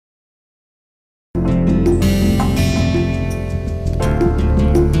Having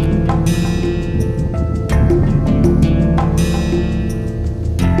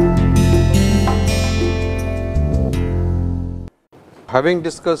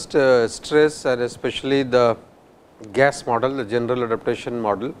discussed stress and especially the gas model, the general adaptation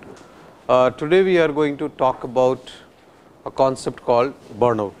model, today we are going to talk about a concept called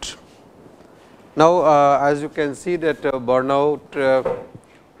burnout. Now, as you can see that burnout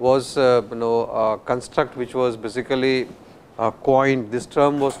was a construct which was basically coined, this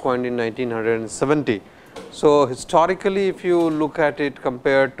term was coined in 1970. So, historically if you look at it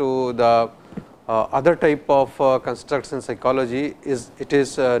compared to the other type of constructs in psychology, it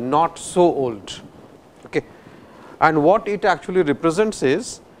is not so old, okay. And what it actually represents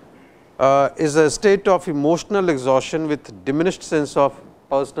is a state of emotional exhaustion with diminished sense of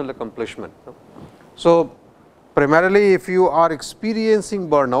personal accomplishment. So, primarily if you are experiencing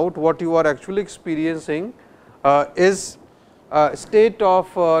burnout, what you are actually experiencing is a state of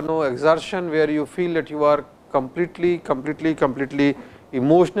exertion where you feel that you are completely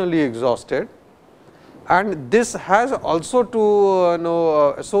emotionally exhausted. And this has also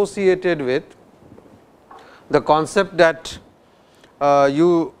to associated with the concept that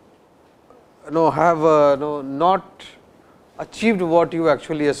you have not achieved what you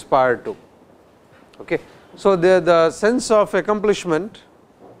actually aspire to. Okay. So, the sense of accomplishment,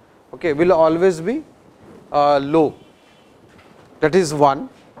 okay, will always be low, that is one.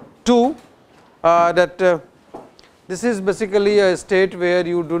 Two, that this is basically a state where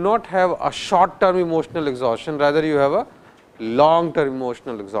you do not have a short term emotional exhaustion, rather you have a long term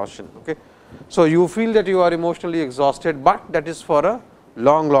emotional exhaustion. Okay. So, you feel that you are emotionally exhausted, but that is for a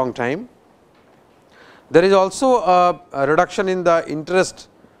long time. There is also a reduction in the interest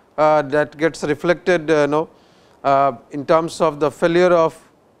that gets reflected in terms of the failure of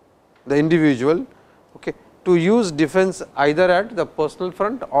the individual, okay, to use defense either at the personal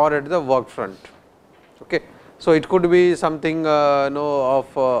front or at the work front. Okay. So, it could be something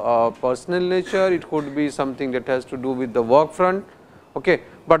of personal nature, it could be something that has to do with the work front, okay.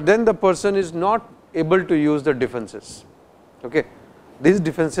 But then the person is not able to use the defenses. Okay. These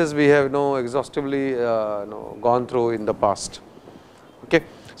defenses we have exhaustively gone through in the past. Okay.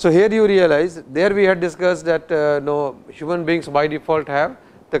 So, here you realize, there we had discussed that human beings by default have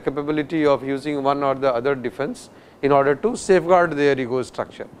the capability of using one or the other defense in order to safeguard their ego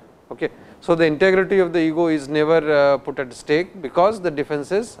structure. Okay. So, the integrity of the ego is never put at stake, because the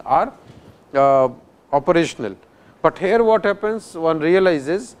defenses are operational. But here what happens, one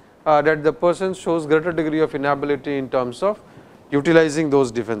realizes that the person shows greater degree of inability in terms of utilizing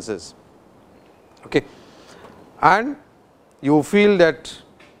those defenses. Okay. And you feel that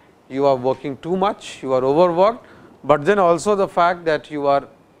you are working too much, you are overworked, but then also the fact that you are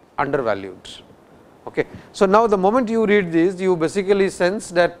undervalued. Okay. So, now the moment you read this, you basically sense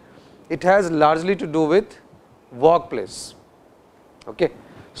that it has largely to do with workplace. Okay.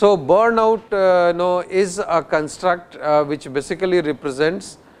 So, burnout is a construct which basically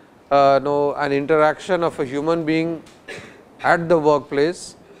represents an interaction of a human being at the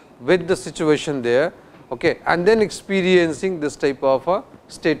workplace with the situation there, okay, and then experiencing this type of a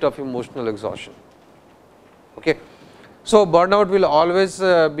state of emotional exhaustion. Okay. So, burnout will always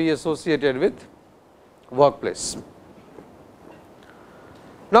be associated with workplace.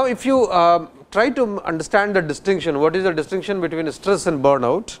 Now, if you try to understand the distinction, what is the distinction between stress and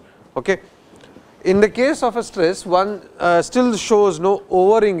burnout? Okay. In the case of a stress, one still shows no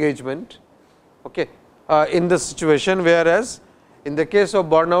over engagement, okay, in the situation, whereas in the case of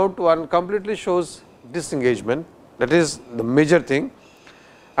burnout one completely shows disengagement, that is the major thing.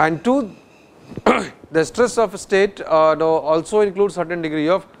 And two, the stress of a state also includes certain degree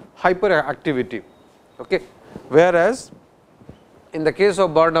of hyperactivity, okay, whereas in the case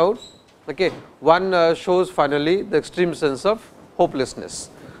of burnout, okay, one shows finally the extreme sense of hopelessness.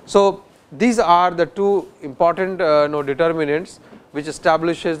 So, these are the two important determinants which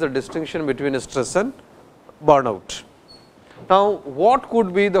establishes the distinction between stress and burnout. Now, what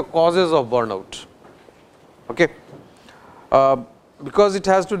could be the causes of burnout? Okay. Because it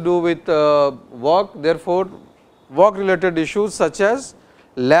has to do with work, therefore, work related issues such as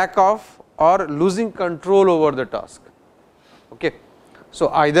lack of or losing control over the task. Okay. So,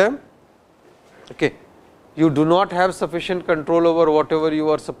 either you do not have sufficient control over whatever you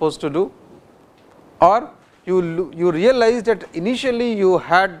are supposed to do, or you realize that initially you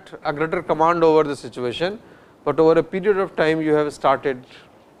had a greater command over the situation, but over a period of time you have started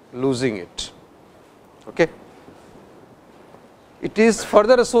losing it. Okay. It is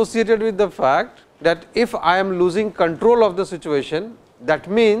further associated with the fact that if I am losing control of the situation, that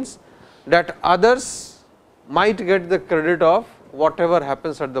means that others might get the credit of whatever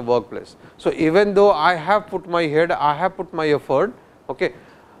happens at the workplace. So, even though I have put my head, I have put my effort, okay,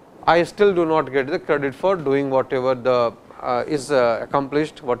 I still do not get the credit for doing whatever the is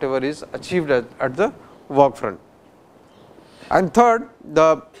accomplished, whatever is achieved at the work front. And third,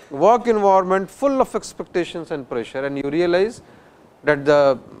 the work environment full of expectations and pressure, and you realize that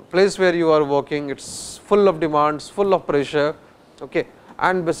the place where you are working, it is full of demands, full of pressure, okay,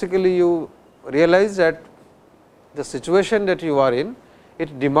 and basically you realize that the situation that you are in,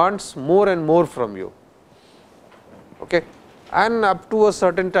 it demands more and more from you, okay. And up to a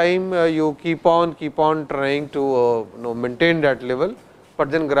certain time you keep on trying to maintain that level,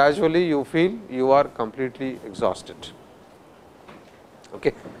 but then gradually you feel you are completely exhausted.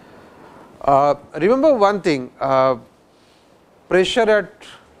 Okay. Remember one thing, pressure at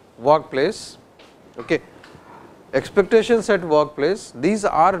workplace, okay, expectations at workplace, these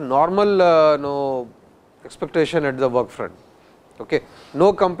are normal expectation at the work front. Okay.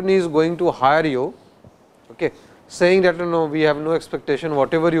 No company is going to hire you, okay, saying that no, we have no expectation,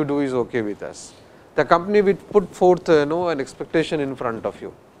 whatever you do is okay with us. The company will put forth an expectation in front of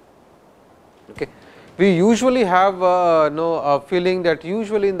you. Okay. We usually have a feeling that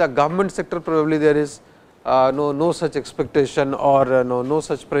usually in the government sector probably there is no such expectation or no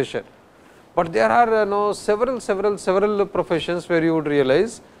such pressure, but there are several professions where you would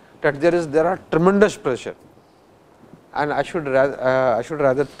realize that there are tremendous pressure. And I should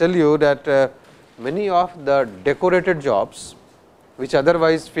rather tell you that many of the decorated jobs, which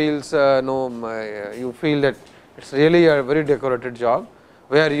otherwise feels you feel that it is really a very decorated job,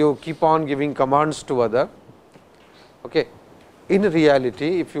 where you keep on giving commands to other. Okay. In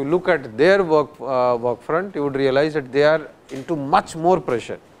reality, if you look at their work front, you would realize that they are into much more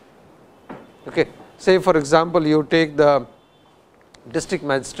pressure. Okay. Say for example, you take the district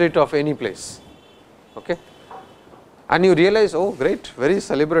magistrate of any place, okay, and you realize, oh great, very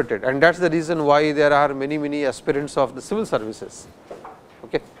celebrated, and that is the reason why there are many aspirants of the civil services.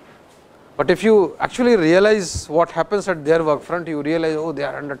 Okay. But if you actually realize what happens at their work front, you realize, oh, they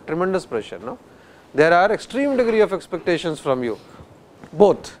are under tremendous pressure. No, there are extreme degree of expectations from you,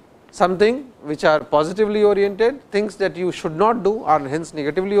 both something which are positively oriented, things that you should not do are hence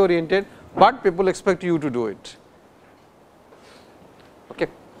negatively oriented, but people expect you to do it. Okay.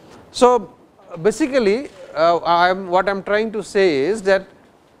 So, basically what I am trying to say is that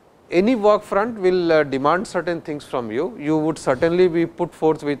any work front will demand certain things from you. You would certainly be put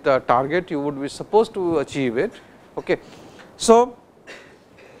forth with a target, you would be supposed to achieve it. Okay. So,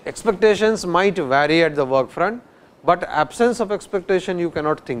 expectations might vary at the work front, but absence of expectation you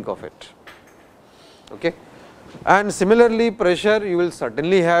cannot think of it. Okay. And similarly, pressure you will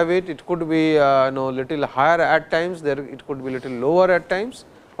certainly have it, it could be little higher at times, it could be little lower at times,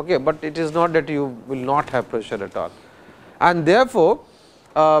 okay, but it is not that you will not have pressure at all. And therefore,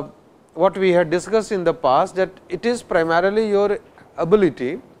 what we had discussed in the past, that it is primarily your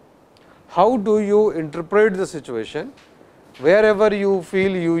ability, how do you interpret the situation, wherever you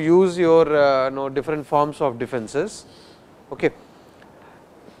feel you use your different forms of defenses. Okay.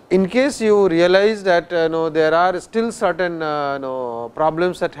 In case you realize that there are still certain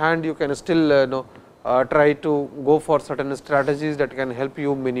problems at hand, you can still try to go for certain strategies that can help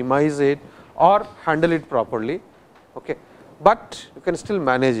you minimize it or handle it properly. Okay. But you can still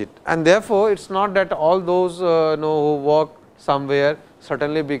manage it, and therefore, it is not that all those who work somewhere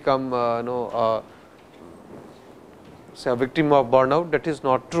certainly become say a victim of burnout. That is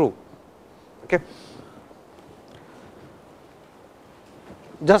not true. Okay.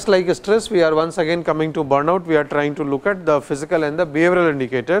 Just like stress, we are once again coming to burnout, we are trying to look at the physical and the behavioral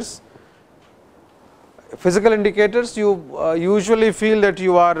indicators. Physical indicators, you usually feel that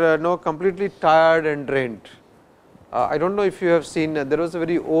you are completely tired and drained. I do not know if you have seen, there was a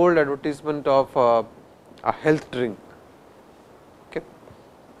very old advertisement of a health drink, okay,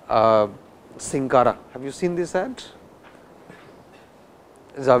 Sinkara. Have you seen this ad?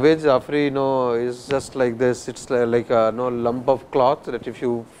 Javed Jafri is just like this, it is like a lump of cloth that if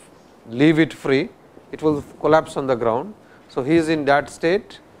you leave it free, it will collapse on the ground. So, he is in that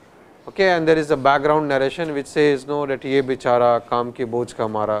state, okay, and there is a background narration which says that ye bichara kaam ki boj ka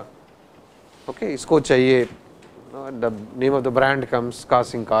mara, okay, isko chahiye. The name of the brand comes Ka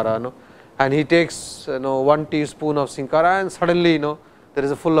Sinkara, and he takes 1 teaspoon of Sinkara, and suddenly there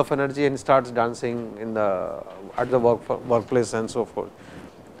is a full of energy and starts dancing in the at the workplace and so forth.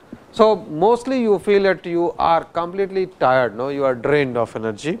 So, mostly you feel that you are completely tired, you are drained of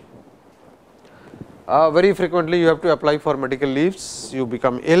energy. Very frequently you have to apply for medical leaves, you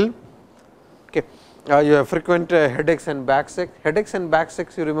become ill. Okay. you have frequent headaches and backaches. Headaches and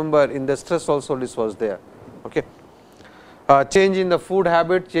backaches, you remember in the stress also this was there. Okay. Change in the food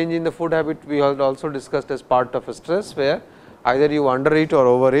habit, we have also discussed as part of a stress, where either you undereat or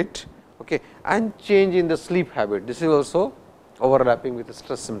overeat, okay, and change in the sleep habit. This is also overlapping with the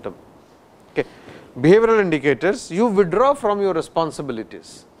stress symptom. Okay. Behavioral indicators, you withdraw from your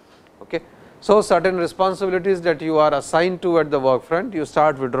responsibilities. Okay. So, certain responsibilities that you are assigned to at the work front, you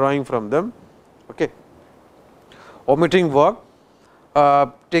start withdrawing from them. Okay. Omitting work,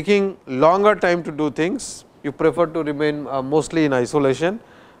 taking longer time to do things, you prefer to remain mostly in isolation,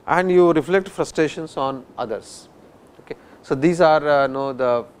 and you reflect frustrations on others. Okay. So, these are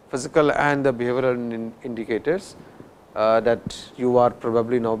the physical and the behavioral indicators that you are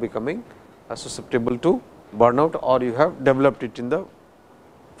probably now becoming susceptible to burnout, or you have developed it in the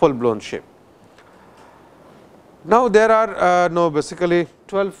full blown shape. Now, there are basically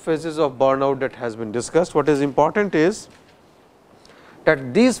 12 phases of burnout that has been discussed. What is important is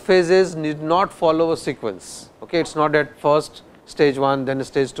that these phases need not follow a sequence. Okay. It is not at first stage 1, then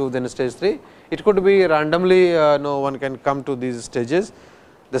stage 2, then stage 3. It could be randomly, one can come to these stages.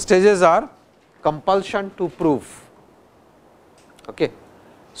 The stages are compulsion to prove. Okay.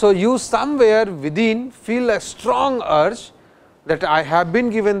 So, you somewhere within feel a strong urge that I have been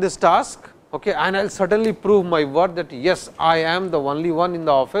given this task, okay, and I will certainly prove my worth that yes, I am the only one in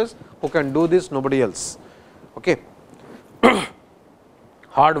the office who can do this, nobody else. Okay.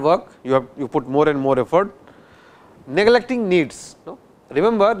 Hard work, you put more and more effort. Neglecting needs, no?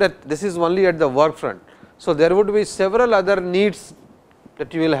 Remember that this is only at the work front. So, there would be several other needs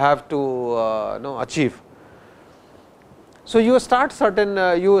that you will have to achieve. So, you start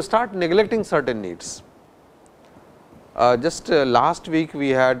neglecting certain needs. Just last week we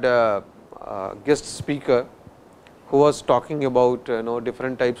had a guest speaker who was talking about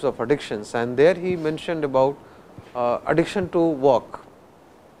different types of addictions, and there he mentioned about addiction to work.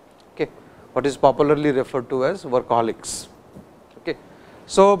 Okay. What is popularly referred to as workaholics. Okay.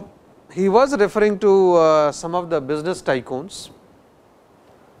 So, he was referring to some of the business tycoons,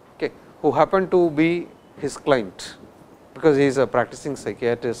 okay, who happen to be his client, because he is a practicing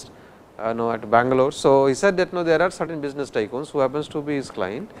psychiatrist at Bangalore. So, he said that there are certain business tycoons who happens to be his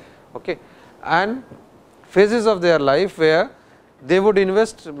client, okay, and phases of their life where they would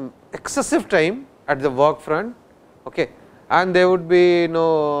invest excessive time at the work front, okay, and they would be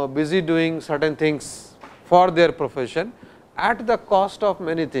busy doing certain things for their profession at the cost of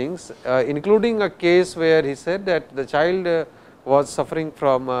many things, including a case where he said that the child was suffering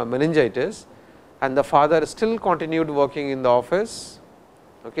from meningitis, and the father still continued working in the office,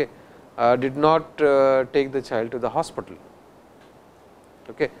 okay, did not take the child to the hospital.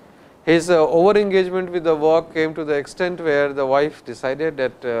 Okay. His over engagement with the work came to the extent where the wife decided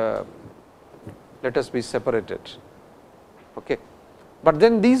that let us be separated. Okay. But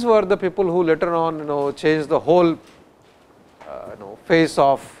then these were the people who later on changed the whole face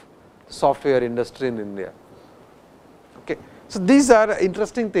of software industry in India. Okay. So, these are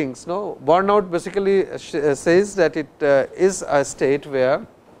interesting things. Burnout basically says that it is a state where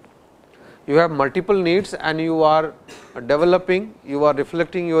you have multiple needs and you are developing, you are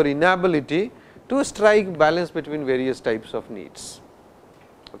reflecting your inability to strike balance between various types of needs.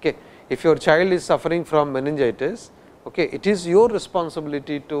 Okay. If your child is suffering from meningitis, okay, it is your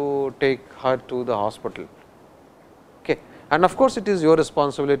responsibility to take her to the hospital. Okay. And of course, it is your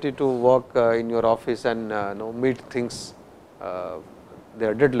responsibility to work in your office and meet things,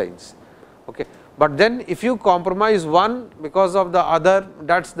 their deadlines. Okay. But then if you compromise one because of the other,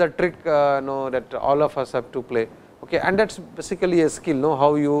 that is the trick that all of us have to play. Okay. And that is basically a skill,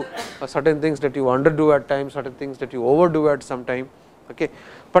 how you certain things that you underdo at times, certain things that you overdo at some time. Okay.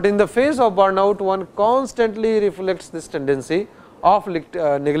 But in the phase of burnout, one constantly reflects this tendency of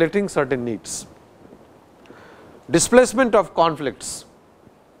neglecting certain needs. Displacement of conflicts.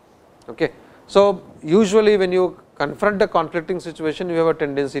 Okay. So, usually when you confront a conflicting situation, you have a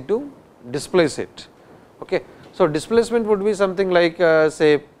tendency to displace it. Okay. So, displacement would be something like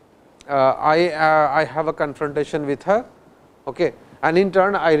say I have a confrontation with her, okay, and in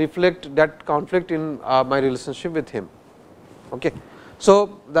turn I reflect that conflict in my relationship with him. Okay.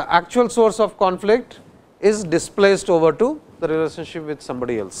 So, the actual source of conflict is displaced over to the relationship with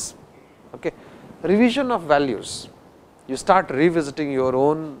somebody else. Okay. Revision of values, you start revisiting your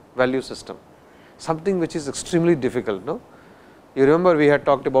own value system, something which is extremely difficult. You remember we had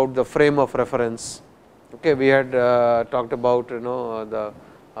talked about the frame of reference, okay. We had talked about the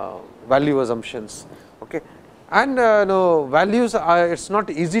value assumptions, okay. And values are, it is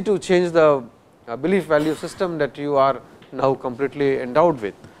not easy to change the belief value system that you are now completely endowed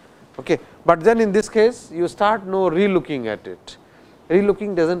with. Okay. But then in this case you start re-looking at it.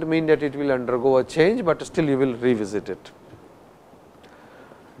 Re-looking does not mean that it will undergo a change, but still you will revisit it.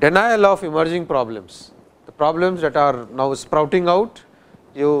 Denial of emerging problems. The problems that are now sprouting out,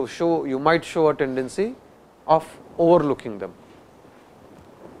 you might show a tendency of overlooking them.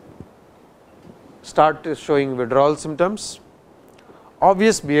 Start showing withdrawal symptoms,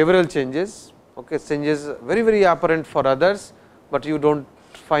 obvious behavioral changes, okay, changes very apparent for others, but you do not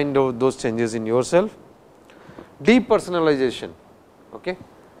find those changes in yourself. Depersonalization. Okay.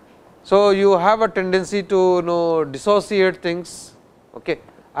 So, you have a tendency to dissociate things, okay,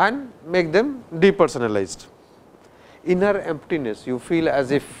 and make them depersonalized. Inner emptiness, you feel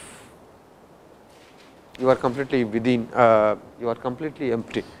as if you are completely within, you are completely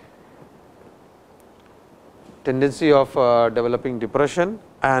empty. Tendency of developing depression,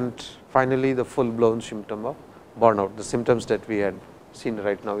 and finally, the full blown symptom of burnout, the symptoms that we had seen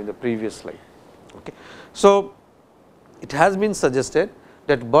right now in the previous slide. Okay. So, it has been suggested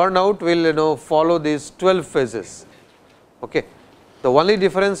that burnout will follow these 12 phases. Okay. The only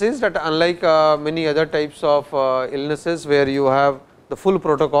difference is that unlike many other types of illnesses where you have the full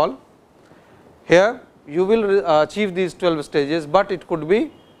protocol, here you will achieve these 12 stages, but it could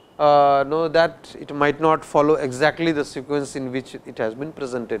be that it might not follow exactly the sequence in which it has been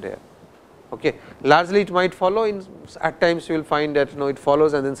presented here. Okay. Largely it might follow, at times you will find that it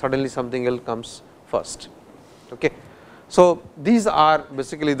follows and then suddenly something else comes first. Okay. So, these are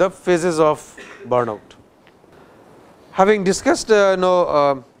basically the phases of burnout. Having discussed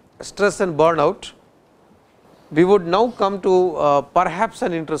stress and burnout, we would now come to perhaps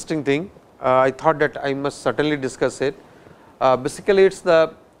an interesting thing. I thought that I must certainly discuss it. Basically, it is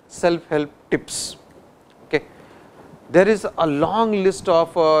the self-help tips. Okay. There is a long list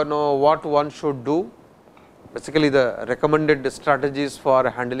of what one should do, basically the recommended strategies for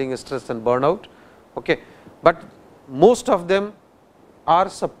handling stress and burnout. Okay. But most of them are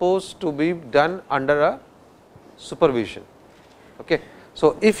supposed to be done under a supervision. Okay.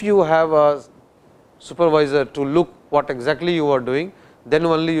 So, if you have a supervisor to look what exactly you are doing, then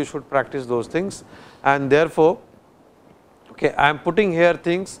only you should practice those things, and therefore, okay, I am putting here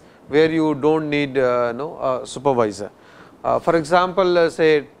things where you do not need a supervisor. For example,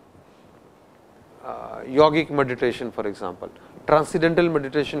 say yogic meditation, for example, transcendental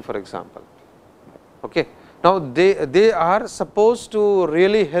meditation, for example. Okay. Now, they are supposed to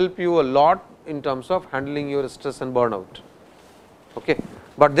really help you a lot in terms of handling your stress and burnout. Okay.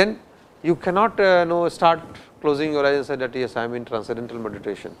 But then you cannot start closing your eyes and say that yes, I am in transcendental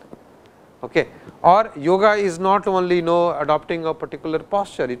meditation. Okay. Or yoga is not only adopting a particular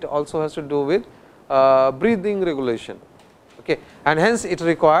posture, it also has to do with breathing regulation. Okay. And hence it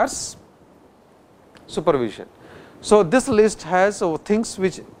requires supervision. So, this list has things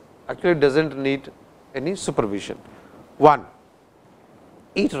which actually does not need any supervision. 1,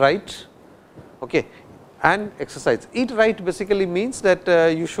 eat right, okay, and exercise. Eat right basically means that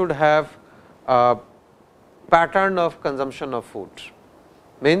you should have a pattern of consumption of food,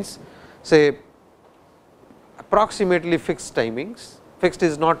 means say approximately fixed timings. Fixed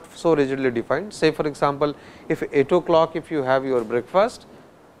is not so rigidly defined. Say for example, if 8 o'clock if you have your breakfast,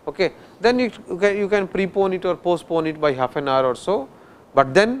 okay, then you can prepone it or postpone it by half an hour or so,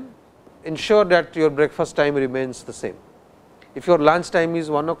 but then ensure that your breakfast time remains the same. If your lunch time is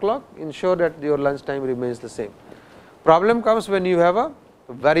 1 o'clock, ensure that your lunch time remains the same. Problem comes when you have a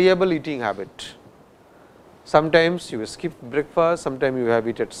variable eating habit. Sometimes you skip breakfast, sometimes you have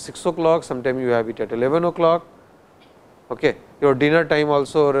it at 6 o'clock, sometimes you have it at 11 o'clock. Okay. Your dinner time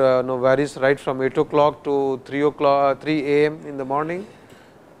also varies right from 8 o'clock to 3 a.m. in the morning.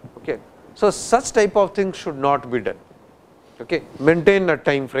 Okay. So, such type of things should not be done. Okay. Maintain a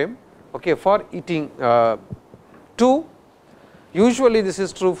time frame, okay, for eating. 2, usually this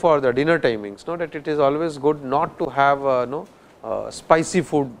is true for the dinner timings, that it is always good not to have spicy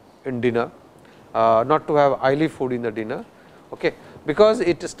food in dinner, not to have oily food in the dinner, okay, because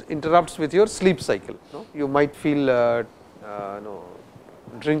it interrupts with your sleep cycle. You might feel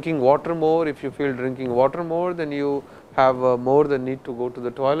drinking water more. If you feel drinking water more, then you have more the need to go to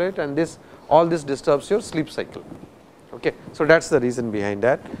the toilet, and all this disturbs your sleep cycle. Okay. So, that is the reason behind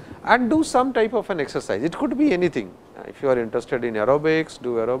that, and do some type of an exercise. It could be anything. If you are interested in aerobics,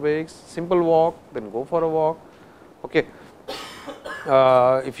 do aerobics, simple walk, then go for a walk. Okay.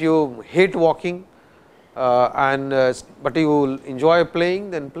 If you hate walking but you enjoy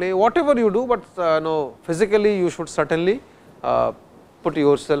playing, then play. Whatever you do, but physically you should certainly put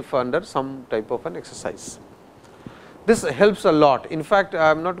yourself under some type of an exercise. This helps a lot. In fact, I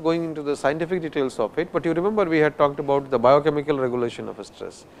am not going into the scientific details of it, but you remember we had talked about the biochemical regulation of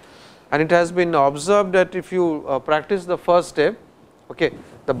stress. and it has been observed that if you practice the first step, okay,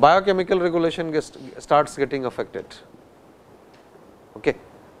 the biochemical regulation starts getting affected. Okay.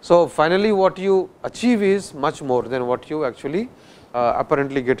 So, finally, what you achieve is much more than what you actually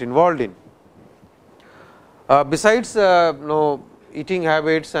apparently get involved in. Besides eating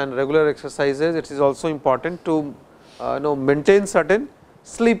habits and regular exercises, it is also important to maintain certain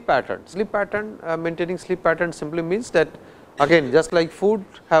sleep pattern. Maintaining sleep pattern simply means that, again, just like food,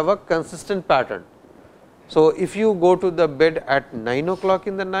 have a consistent pattern. So, if you go to the bed at 9 o'clock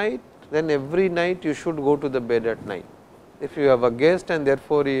in the night, then every night you should go to the bed at 9. If you have a guest and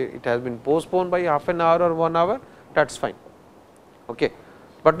therefore, it has been postponed by half an hour or 1 hour, that is fine. Okay.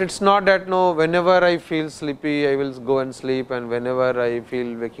 But it is not that whenever I feel sleepy, I will go and sleep, and whenever I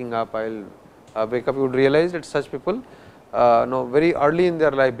feel waking up, I will wake up. You would realize that such people very early in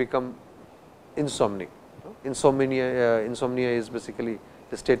their life become insomniac. Insomnia is basically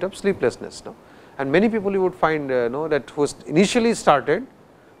the state of sleeplessness. And many people you would find that who initially started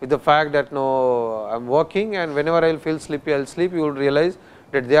with the fact that I am working, and whenever I will feel sleepy, I will sleep. You will realize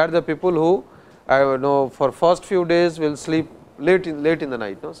that they are the people who for first few days will sleep late in the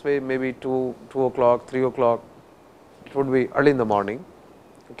night. So, maybe 2 o'clock, 3 o'clock, it would be early in the morning.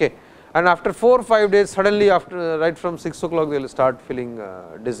 Okay. And after 4 or 5 days, suddenly after right from 6 o'clock, they will start feeling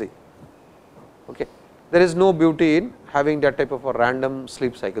dizzy. Okay. There is no beauty in having that type of a random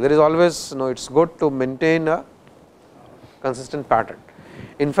sleep cycle. There is always it is good to maintain a consistent pattern.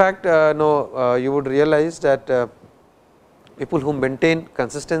 In fact, you would realize that people who maintain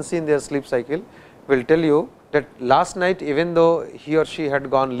consistency in their sleep cycle will tell you that last night, even though he or she had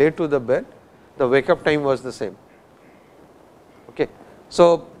gone late to the bed, the wake up time was the same. Okay.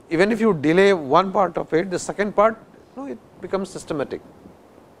 So, even if you delay one part of it, the second part it becomes systematic,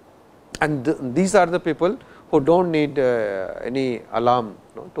 and these are the people who do not need any alarm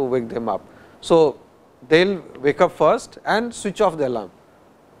to wake them up. So, they will wake up first and switch off the alarm.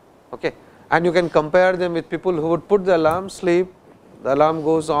 Okay. And you can compare them with people who would put the alarm, sleep, the alarm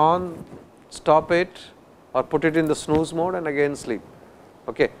goes on, stop it, or put it in the snooze mode and again sleep.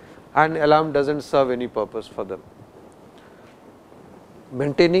 Okay. And alarm does not serve any purpose for them.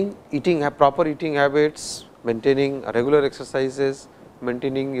 Maintaining proper eating habits, maintaining regular exercises,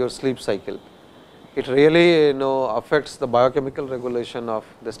 maintaining your sleep cycle, it really affects the biochemical regulation of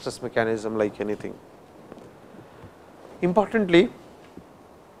the stress mechanism like anything. Importantly,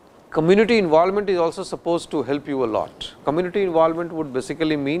 community involvement is also supposed to help you a lot. Community involvement would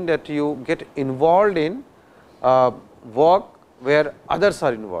basically mean that you get involved in work where others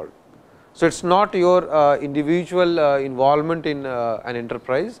are involved. So, it is not your individual involvement in an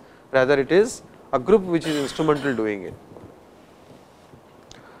enterprise, rather it is a group which is instrumental doing it.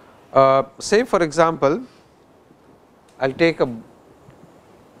 Say for example, I will take a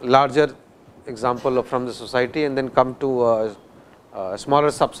larger example from the society and then come to a smaller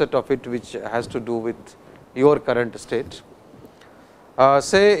subset of it which has to do with your current state.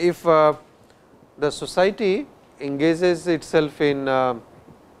 Say if the society engages itself in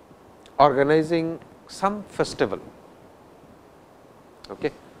organizing some festival,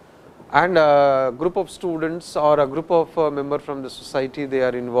 okay, and a group of students or a group of members from the society, they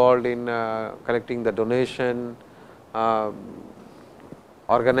are involved in collecting the donation,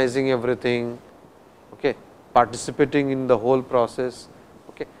 organizing everything, okay, participating in the whole process.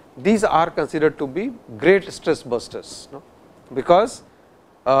 Okay. These are considered to be great stress busters, because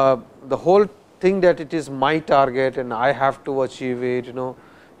the whole thing that it is my target and I have to achieve it,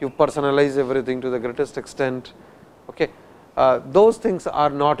 you personalize everything to the greatest extent. Okay. Those things are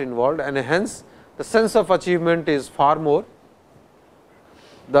not involved, and hence the sense of achievement is far more.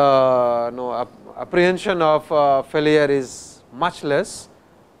 The apprehension of failure is much less.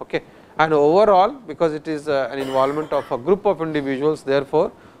 Okay. And overall, because it is an involvement of a group of individuals,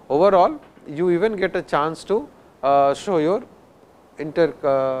 therefore, overall you even get a chance to show your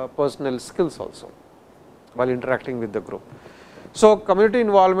interpersonal skills also while interacting with the group. So, community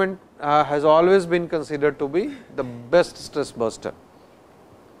involvement has always been considered to be the best stress buster.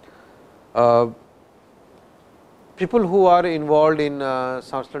 People who are involved in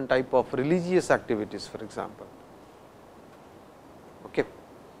certain type of religious activities, for example, okay,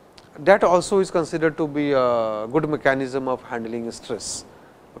 that also is considered to be a good mechanism of handling stress.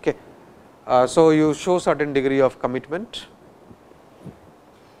 Okay. So, you show certain degree of commitment.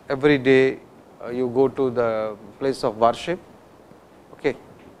 Every day you go to the place of worship, okay,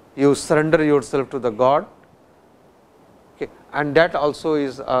 you surrender yourself to the God, okay, and that also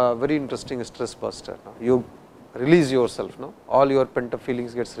is a very interesting stress buster. You release yourself, all your pent up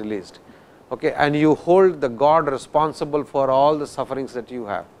feelings gets released, okay, and you hold the God responsible for all the sufferings that you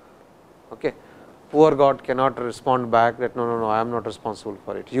have. Okay. Poor God cannot respond back that no, I am not responsible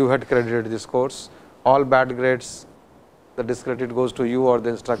for it. You had credited this course, all bad grades, the discredit goes to you or the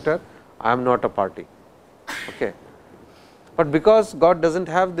instructor. I am not a party. Okay. But because God does not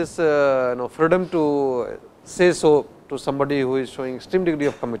have this freedom to say so to somebody who is showing extreme degree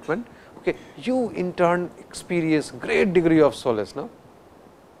of commitment, okay, you in turn experience great degree of solace now.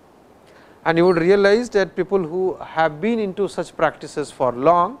 And you would realize that people who have been into such practices for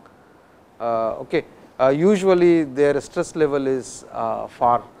long, usually their stress level is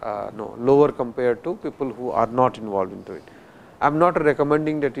far lower compared to people who are not involved into it. I am not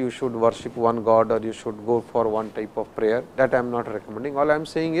recommending that you should worship one God or you should go for one type of prayer, that I am not recommending. All I am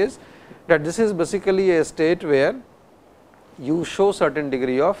saying is that this is basically a state where you show certain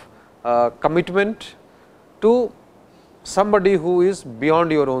degree of commitment to somebody who is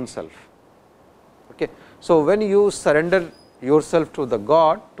beyond your own self. Okay. So, when you surrender yourself to the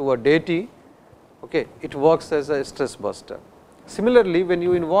God, to a deity, okay, it works as a stress buster. Similarly, when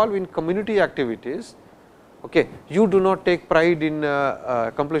you involve in community activities, okay, you do not take pride in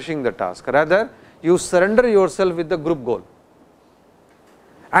accomplishing the task, rather you surrender yourself with the group goal.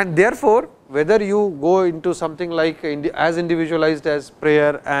 And therefore, whether you go into something like as individualized as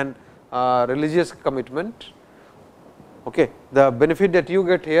prayer and religious commitment, okay, the benefit that you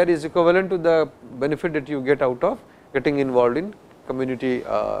get here is equivalent to the benefit that you get out of getting involved in community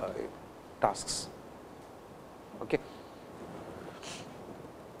tasks. Okay.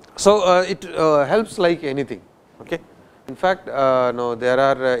 So, it helps like anything. Okay. In fact, there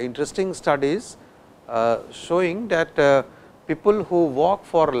are interesting studies showing that people who work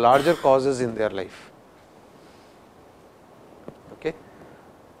for larger causes in their life, okay,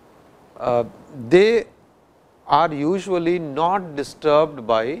 they are usually not disturbed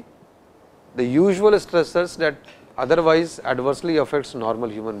by the usual stressors that otherwise adversely affects normal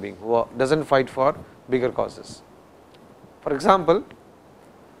human being who does not fight for bigger causes. For example,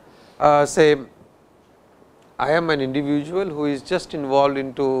 say I am an individual who is just involved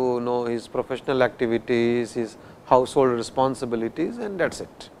into his professional activities, his household responsibilities, and that is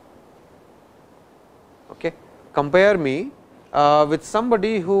it. Okay. Compare me with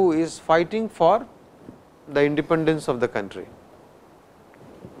somebody who is fighting for the independence of the country,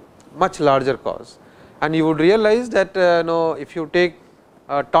 much larger cause, and you would realize that if you take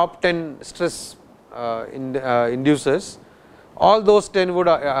top 10 stress inducers, all those 10 would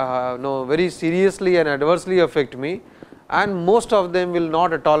very seriously and adversely affect me, and most of them will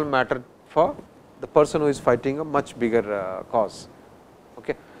not at all matter for the person who is fighting a much bigger cause.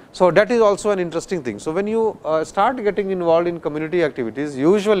 Okay. So, that is also an interesting thing. So, when you start getting involved in community activities,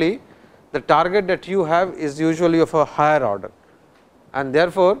 usually the target that you have is usually of a higher order, and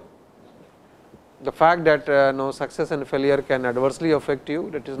therefore, the fact that success and failure can adversely affect you,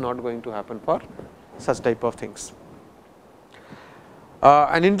 that is not going to happen for such type of things.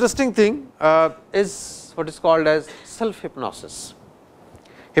 An interesting thing is what is called as self hypnosis.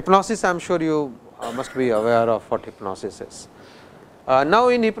 Hypnosis, I am sure you must be aware of what hypnosis is. Now,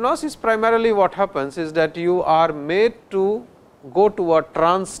 in hypnosis primarily what happens is that you are made to go to a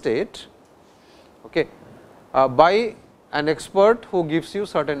trance state, okay, by an expert who gives you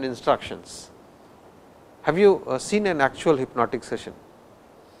certain instructions. Have you seen an actual hypnotic session?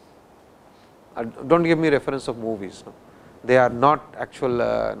 Do not give me reference of movies, no. They are not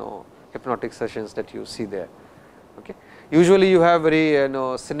actual hypnotic sessions that you see there. Okay. Usually, you have very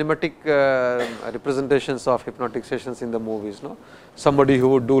cinematic representations of hypnotic sessions in the movies. No, somebody who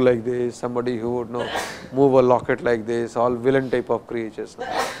would do like this, somebody who would move a locket like this, all villain type of creatures. No?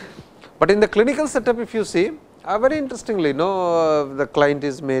 But in the clinical setup, if you see, very interestingly, the client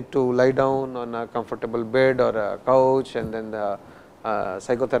is made to lie down on a comfortable bed or a couch, and then the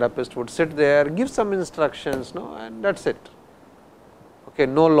psychotherapist would sit there, give some instructions, and that is it. Okay,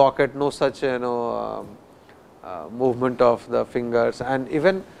 no locket, no such movement of the fingers, and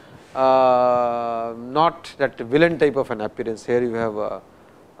even not that villain type of an appearance. Here you have a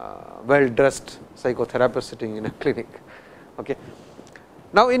well dressed psychotherapist sitting in a clinic. Okay.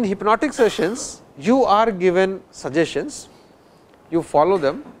 Now, in hypnotic sessions, you are given suggestions, you follow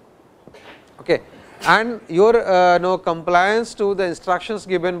them, okay, and your compliance to the instructions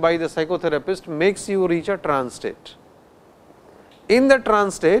given by the psychotherapist makes you reach a trance state. In the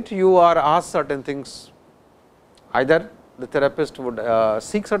trance state, you are asked certain things, either the therapist would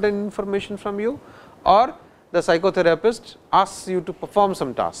seek certain information from you, or the psychotherapist asks you to perform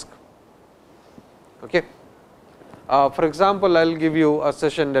some task. Okay. For example, I will give you a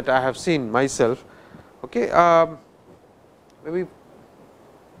session that I have seen myself, okay, maybe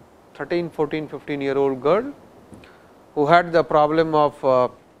 13, 14, 15-year-old girl who had the problem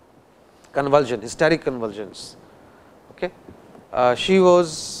of convulsion, hysteric convulsions. Okay. She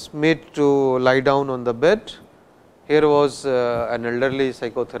was made to lie down on the bed. Here was an elderly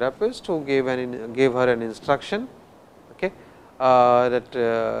psychotherapist who gave her an instruction, okay,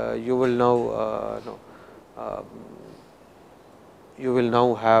 that you will now you will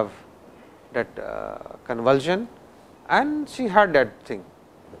now have that convulsion, and she had that thing,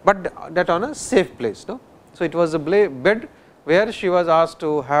 but that on a safe place. No? So, it was a bed where she was asked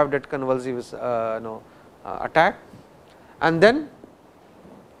to have that convulsive attack, and then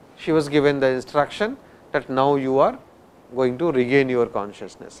she was given the instruction that now you are going to regain your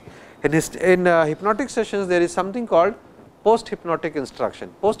consciousness. In hypnotic sessions, there is something called post hypnotic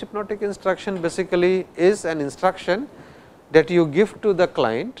instruction. Post hypnotic instruction basically is an instruction that you give to the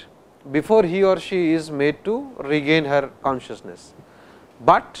client before he or she is made to regain her consciousness.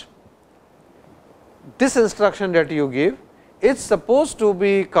 But this instruction that you give, it is supposed to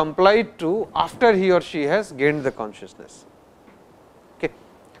be complied to after he or she has gained the consciousness. Okay.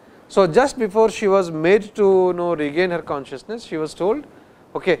 So, just before she was made to regain her consciousness, she was told,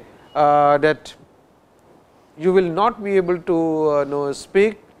 okay, that you will not be able to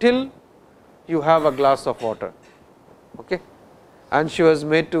speak till you have a glass of water. Okay. And she was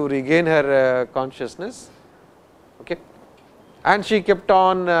made to regain her consciousness, okay. And she kept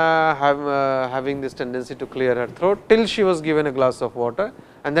on having this tendency to clear her throat till she was given a glass of water,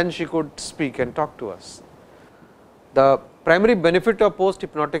 and then she could speak and talk to us. The primary benefit of post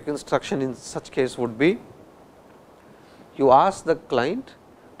hypnotic instruction in such case would be, you ask the client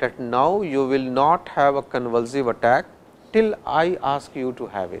that now you will not have a convulsive attack till I ask you to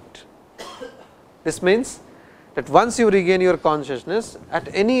have it. This means that once you regain your consciousness at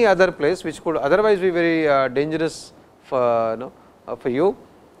any other place which could otherwise be very dangerous for you,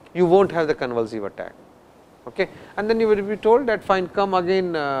 you will not have the convulsive attack. Okay. And then you will be told that fine, come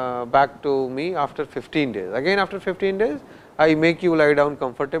again back to me after 15 days. Again after 15 days, I make you lie down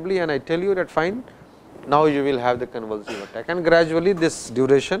comfortably and I tell you that fine, now you will have the convulsive attack, and gradually this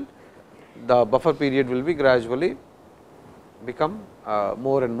duration, the buffer period will be gradually become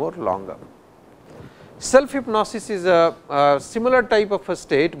more and more longer. Self hypnosis is a similar type of a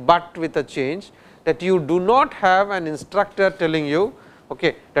state, but with a change that you do not have an instructor telling you,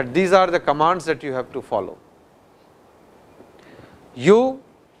 okay, that these are the commands that you have to follow. There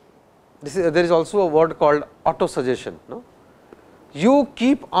is also a word called auto suggestion. No? You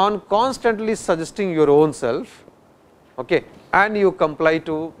keep on constantly suggesting your own self, okay, and you comply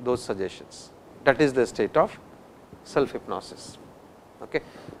to those suggestions. That is the state of self hypnosis. Okay.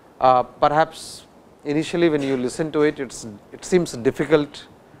 Perhaps initially when you listen to it, it seems difficult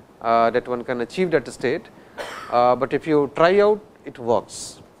that one can achieve that state, but if you try out, it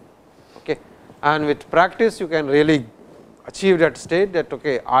works. Okay. And with practice you can really achieve that state that,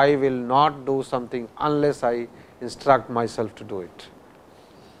 okay, I will not do something unless I instruct myself to do it.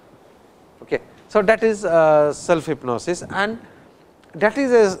 Okay. So, that is self hypnosis, and that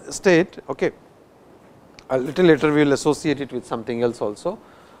is a state, okay, a little later we will associate it with something else also.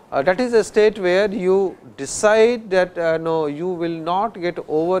 That is a state where you decide that no, you will not get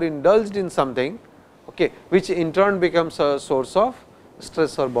overindulged in something, okay, which in turn becomes a source of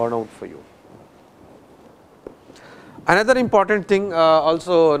stress or burnout for you. Another important thing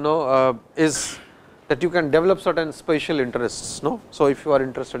also is that you can develop certain special interests. No? So, if you are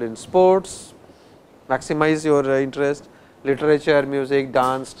interested in sports, maximize your interest, literature, music,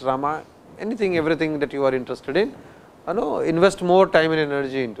 dance, drama, anything, everything that you are interested in, invest more time and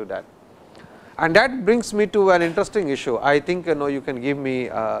energy into that. And that brings me to an interesting issue. I think you can give me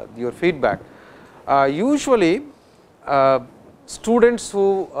your feedback. Usually students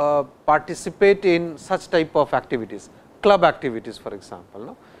who participate in such type of activities, club activities for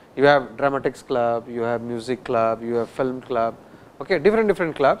example, you have dramatics club, you have music club, you have film club, okay,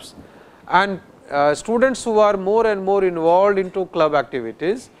 different clubs, and students who are more and more involved into club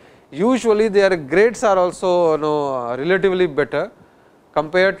activities, usually their grades are also relatively better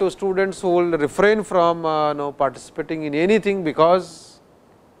compared to students who will refrain from participating in anything because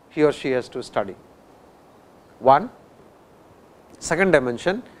he or she has to study. One. Second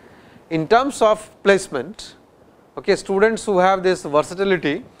dimension, in terms of placement, okay, students who have this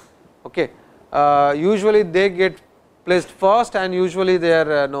versatility, okay, usually they get placed first, and usually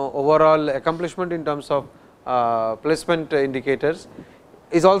their overall accomplishment in terms of placement indicators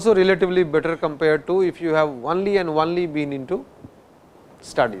is also relatively better compared to if you have only and only been into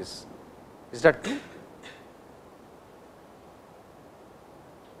studies. Is that true?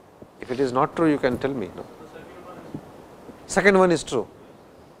 If it is not true, you can tell me. No? Second one is true.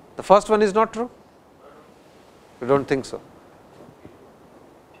 The first one is not true? You do not think so?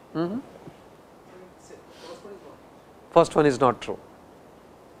 first one is not true.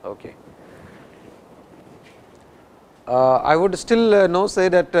 Okay. I would still no say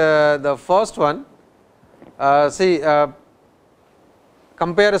that the first one, see,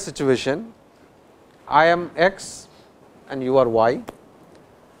 compare a situation, I am x and you are y,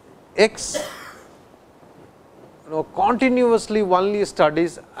 x continuously only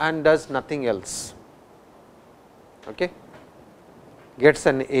studies and does nothing else, okay, gets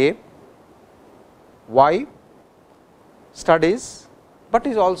an A, y studies, but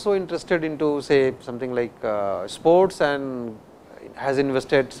is also interested into say something like sports and has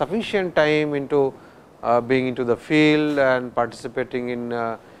invested sufficient time into being into the field and participating in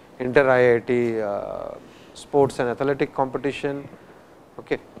inter IIT sports and athletic competition,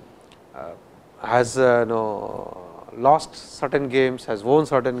 okay, has lost certain games, has won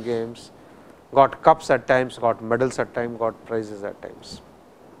certain games, got cups at times, got medals at times, got prizes at times,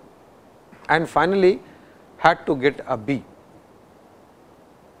 and finally had to get a B.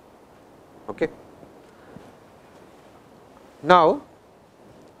 Okay. Now,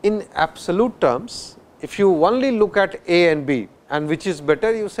 in absolute terms, if you only look at A and B and which is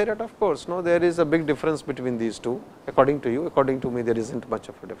better, you say that of course, no, there is a big difference between these two according to you, according to me there is not much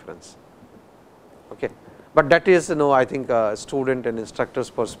of a difference. Okay. But that is I think student and instructor's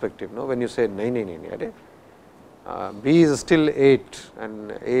perspective, when you say nahi, B is still 8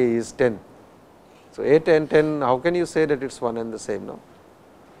 and A is 10. So, 8 and 10, how can you say that it is one and the same now?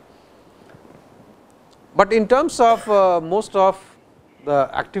 But in terms of most of the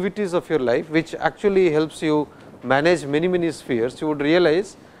activities of your life, which actually helps you manage many spheres, you would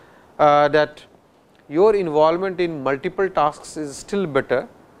realize that your involvement in multiple tasks is still better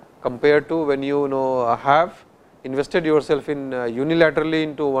compared to when you have invested yourself in unilaterally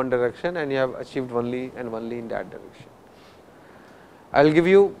into one direction and you have achieved only and only in that direction. I will give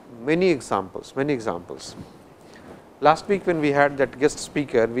you many examples, Last week when we had that guest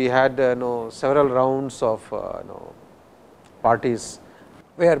speaker, we had several rounds of parties,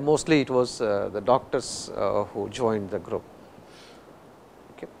 where mostly it was the doctors who joined the group,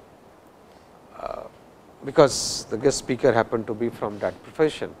 okay. Because the guest speaker happened to be from that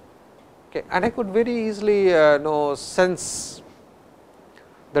profession, okay. And I could very easily sense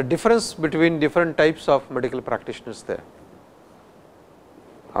the difference between different types of medical practitioners there.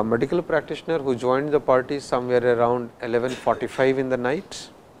 A medical practitioner who joined the party somewhere around 11:45 in the night,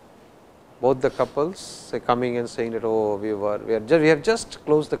 both the couples coming and saying that, oh, we have just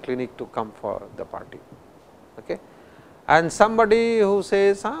closed the clinic to come for the party, okay. And somebody who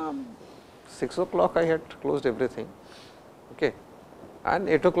says 6 o'clock I had closed everything, okay, and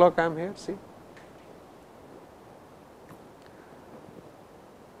 8 o'clock I am here. See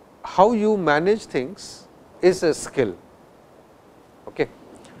how you manage things is a skill, okay.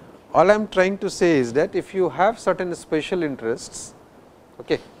 All I am trying to say is that if you have certain special interests,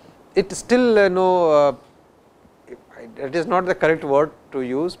 okay, it still it is not the correct word to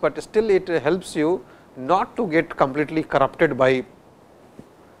use, but still it helps you not to get completely corrupted by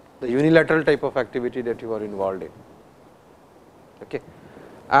the unilateral type of activity that you are involved in, okay.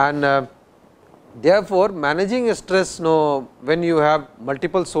 And therefore, managing stress when you have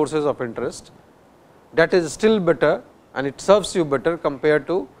multiple sources of interest, that is still better and it serves you better compared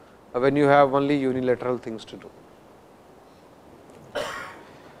to when you have only unilateral things to do.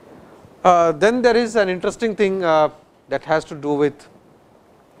 Then there is an interesting thing that has to do with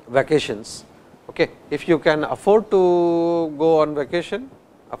vacations. Okay. If you can afford to go on vacation,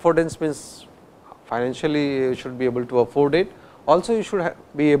 affordance means financially you should be able to afford it. Also you should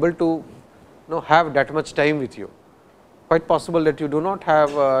be able to have that much time with you. Quite possible that you do not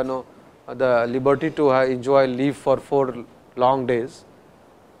have the liberty to enjoy leave for 4 long days,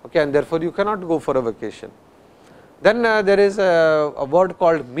 okay, and therefore you cannot go for a vacation. Then there is a word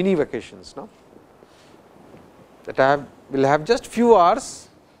called mini vacations, that I will have just few hours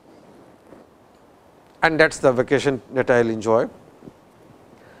and that is the vacation that I will enjoy.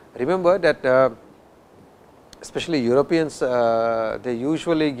 Remember that especially Europeans, they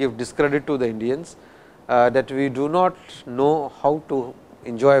usually give discredit to the Indians that we do not know how to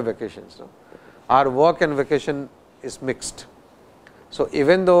enjoy vacations. Our work and vacation is mixed. So,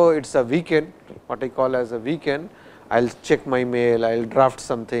 even though it is a weekend, what I call as a weekend, I will check my mail, I will draft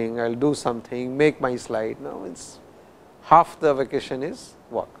something, I will do something, make my slide. Now, it's half the vacation is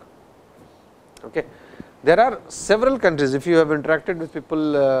work. Okay. There are several countries, if you have interacted with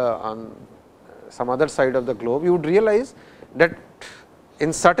people on some other side of the globe, you would realize that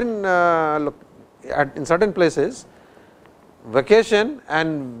in certain places, vacation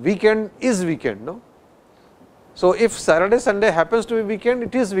and weekend is weekend. So, if Saturday, Sunday happens to be weekend,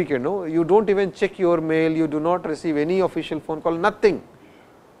 it is weekend. No, you do not even check your mail, you do not receive any official phone call, nothing.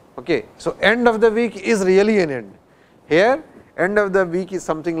 Okay. So, end of the week is really an end. Here, end of the week is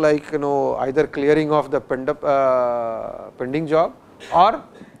something like either clearing of the pending job or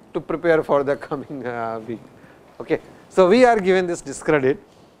to prepare for the coming week. Okay. So, we are given this discredit.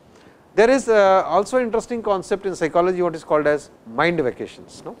 There is also interesting concept in psychology, what is called as mind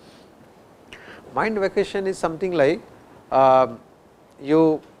vacations. No? Mind vacation is something like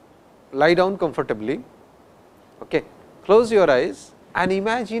you lie down comfortably, okay, close your eyes and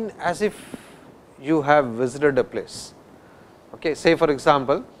imagine as if you have visited a place. Okay. Say for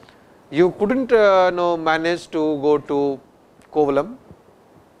example, you could not manage to go to Kovalam,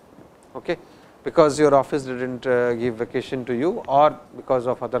 okay, because your office did not give vacation to you or because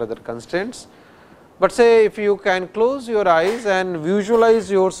of other constraints. But say if you can close your eyes and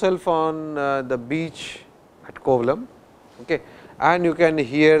visualize yourself on the beach at Kovalam, okay, and you can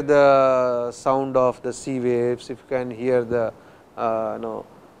hear the sound of the sea waves, if you can hear the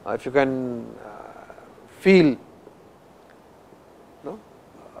if you can feel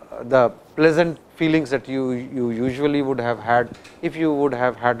the pleasant feelings that you usually would have had if you would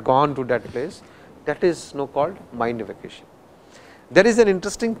have had gone to that place, that is called mind vacation. There is an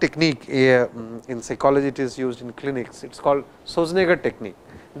interesting technique in psychology, it is used in clinics, it is called Schwarzenegger technique.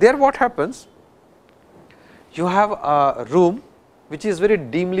 There what happens, you have a room which is very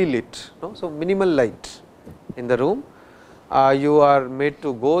dimly lit, so minimal light in the room, you are made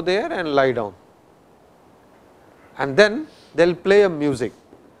to go there and lie down, and then they will play a music,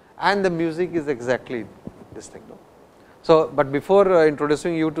 and the music is exactly this thing. So, but before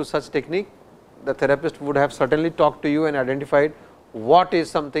introducing you to such technique, the therapist would have certainly talked to you and identified what is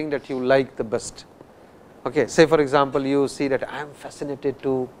something that you like the best. Okay. Say for example, you see that I am fascinated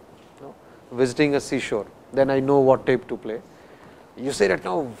to visiting a seashore, then I know what tape to play. You say that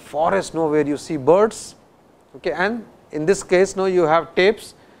no forest, where you see birds, okay, and in this case you have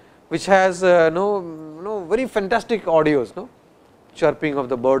tapes which has very fantastic audios, chirping of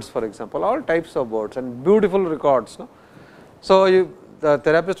the birds for example, all types of birds and beautiful records. So, the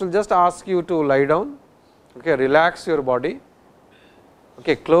therapist will just ask you to lie down, okay, relax your body,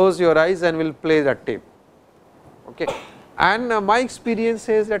 okay, close your eyes and will play that tape. Okay. And my experience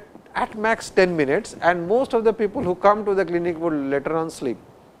says that at max 10 minutes and most of the people who come to the clinic would later on sleep,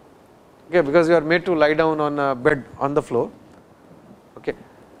 okay, because you are made to lie down on a bed on the floor. Okay.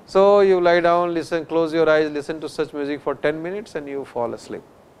 So, you lie down, listen, close your eyes, listen to such music for 10 minutes and you fall asleep.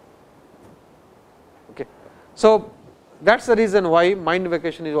 Okay. So, that is the reason why mind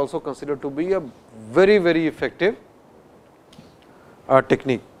vacation is also considered to be a very, very effective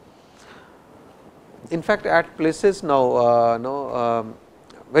technique. In fact, at places now,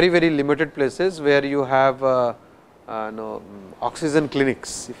 very, very limited places where you have oxygen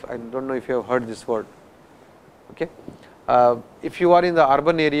clinics, if I do not know if you have heard this word. Okay. If you are in the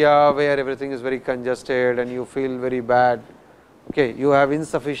urban area where everything is very congested and you feel very bad, okay, you have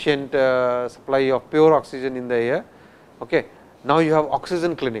insufficient supply of pure oxygen in the air. Okay. Now, you have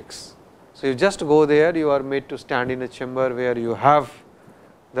oxygen clinics. So, you just go there, you are made to stand in a chamber where you have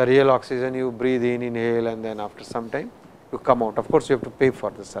the real oxygen, you breathe in, inhale, and then after some time you come out. Of course, you have to pay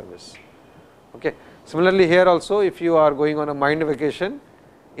for the service. Okay. Similarly, here also if you are going on a mind vacation,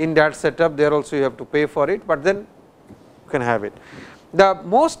 in that setup there also you have to pay for it, but then you can have it. The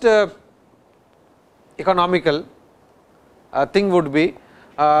most economical thing would be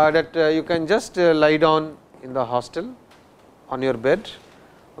that you can just lie down in the hostel on your bed,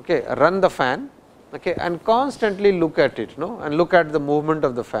 okay, run the fan, okay, and constantly look at it, and look at the movement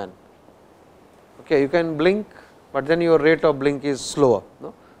of the fan. Okay, you can blink, but then your rate of blink is slower.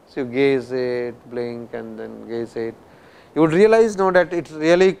 So, you gaze it, blink and then gaze it. You would realize that it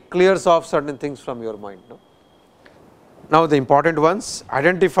really clears off certain things from your mind. Now, the important ones,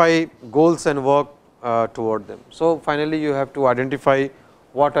 identify goals and work toward them. So, finally, you have to identify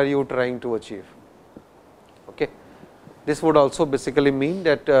what are you trying to achieve. Okay. This would also basically mean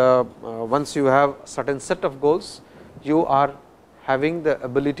that once you have certain set of goals, you are having the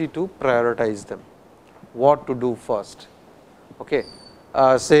ability to prioritize them, what to do first. Okay.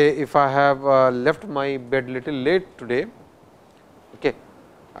 Say if I have left my bed little late today, okay,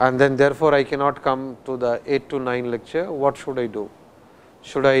 and then therefore, I cannot come to the 8 to 9 lecture, what should I do?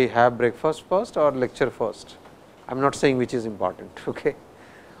 Should I have breakfast first or lecture first? I am not saying which is important. Okay.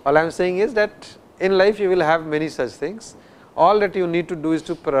 All I am saying is that in life you will have many such things. All that you need to do is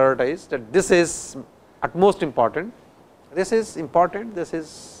to prioritize that this is at most important, this is important, this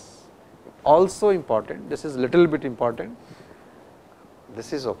is also important, this is little bit important,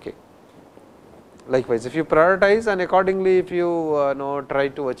 this is okay. Likewise, if you prioritize and accordingly if you try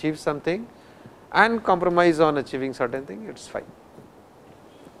to achieve something and compromise on achieving certain thing, it is fine.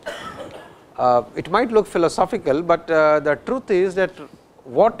 It might look philosophical, but the truth is that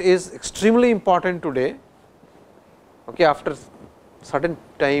what is extremely important today, okay, after certain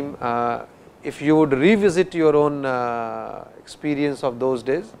time, if you would revisit your own experience of those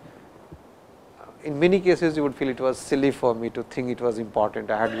days, in many cases you would feel it was silly for me to think it was important.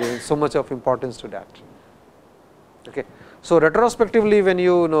 I had given so much of importance to that. Okay. So, retrospectively when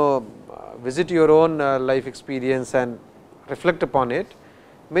you visit your own life experience and reflect upon it,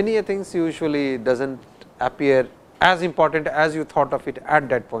 many things usually does not appear as important as you thought of it at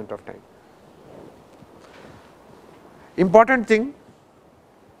that point of time. Important thing,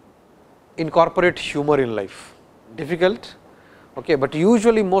 incorporate humor in life. Difficult, okay, but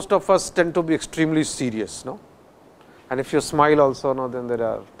usually most of us tend to be extremely serious, no, and if you smile also, no, then there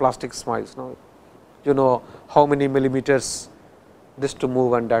are plastic smiles, no, you know how many millimeters this to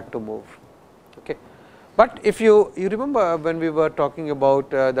move and that to move. Okay. But if you remember when we were talking about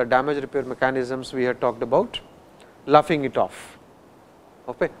the damage repair mechanisms, we had talked about laughing it off.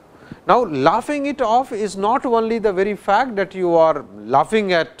 Okay. Now, laughing it off is not only the very fact that you are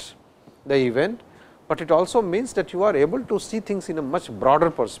laughing at the event, but it also means that you are able to see things in a much broader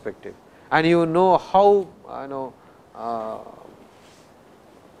perspective, and you know how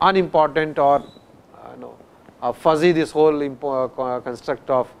unimportant or fuzzy this whole construct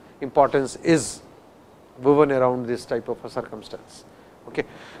of importance is woven around this type of a circumstance. Okay.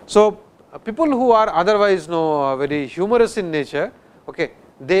 So, people who are otherwise very humorous in nature, okay,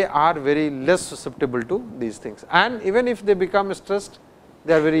 they are very less susceptible to these things, and even if they become stressed,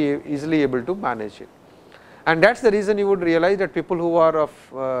 they are very easily able to manage it. And that is the reason you would realize that people who are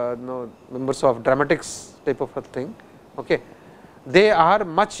of members of dramatics type of a thing, okay, they are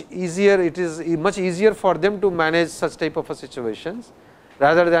much easier, it is much easier for them to manage such type of a situations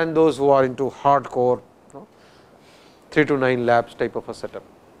rather than those who are into hardcore 3 to 9 labs type of a setup.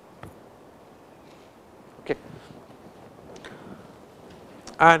 Okay.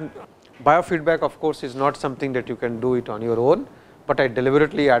 And biofeedback of course is not something that you can do it on your own, but I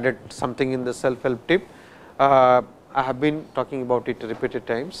deliberately added something in the self-help tip. I have been talking about it repeated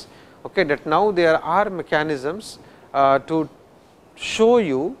times, okay, that now there are mechanisms to show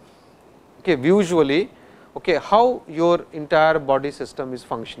you, okay, visually, okay, how your entire body system is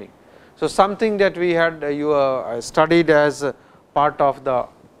functioning. So, something that we had studied as part of the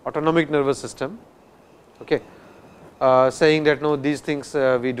autonomic nervous system, okay, saying that no, these things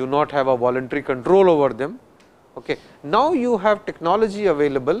we do not have a voluntary control over them. Okay. Now, you have technology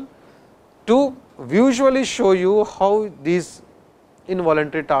available to visually show you how these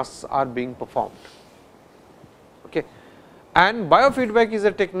involuntary tasks are being performed. Okay. And biofeedback is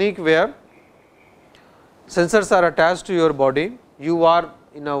a technique where sensors are attached to your body, you are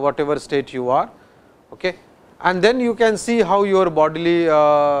in a whatever state you are, okay, and then you can see how your bodily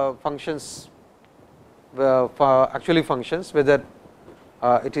functions actually functions, whether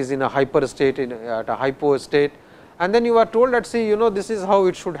it is in a hyper state, at a hypo state, and then you are told that see this is how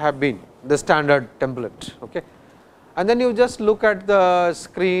it should have been, the standard template. Okay. And then you just look at the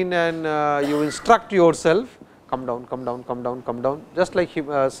screen and you instruct yourself, come down, come down, come down, come down, just like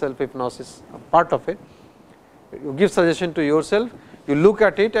self hypnosis, part of it. You give suggestion to yourself, you look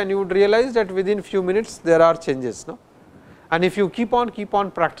at it and you would realize that within few minutes there are changes. No? And if you keep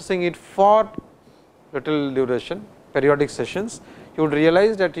on practicing it for little duration, periodic sessions, you would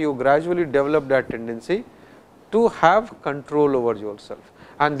realize that you gradually develop that tendency to have control over yourself.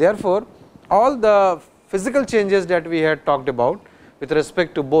 And therefore, all the physical changes that we had talked about with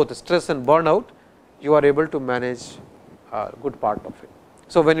respect to both stress and burnout, you are able to manage a good part of it.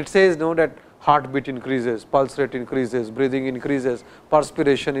 So, when it says that heartbeat increases, pulse rate increases, breathing increases,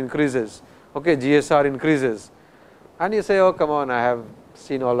 perspiration increases, okay, GSR increases, and you say, oh come on, I have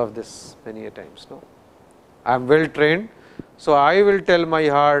seen all of this many a times. No, I am well trained, so I will tell my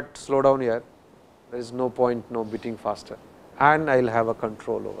heart slow down here, there is no point beating faster, and I will have a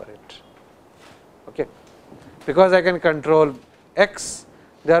control over it. Okay. Because I can control X,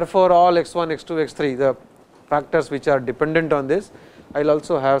 therefore, all x1, x2, x3 the factors which are dependent on this, I will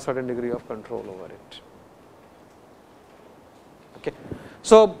also have certain degree of control over it. Okay.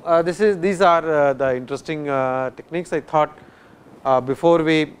 So, these are the interesting techniques. I thought before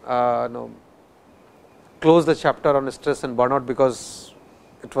we close the chapter on stress and burnout, because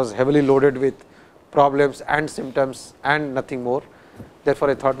it was heavily loaded with problems and symptoms and nothing more. Therefore,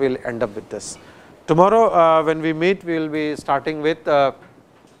 I thought we will end up with this. Tomorrow when we meet, we will be starting with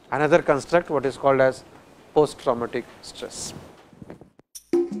another construct, what is called as post traumatic stress.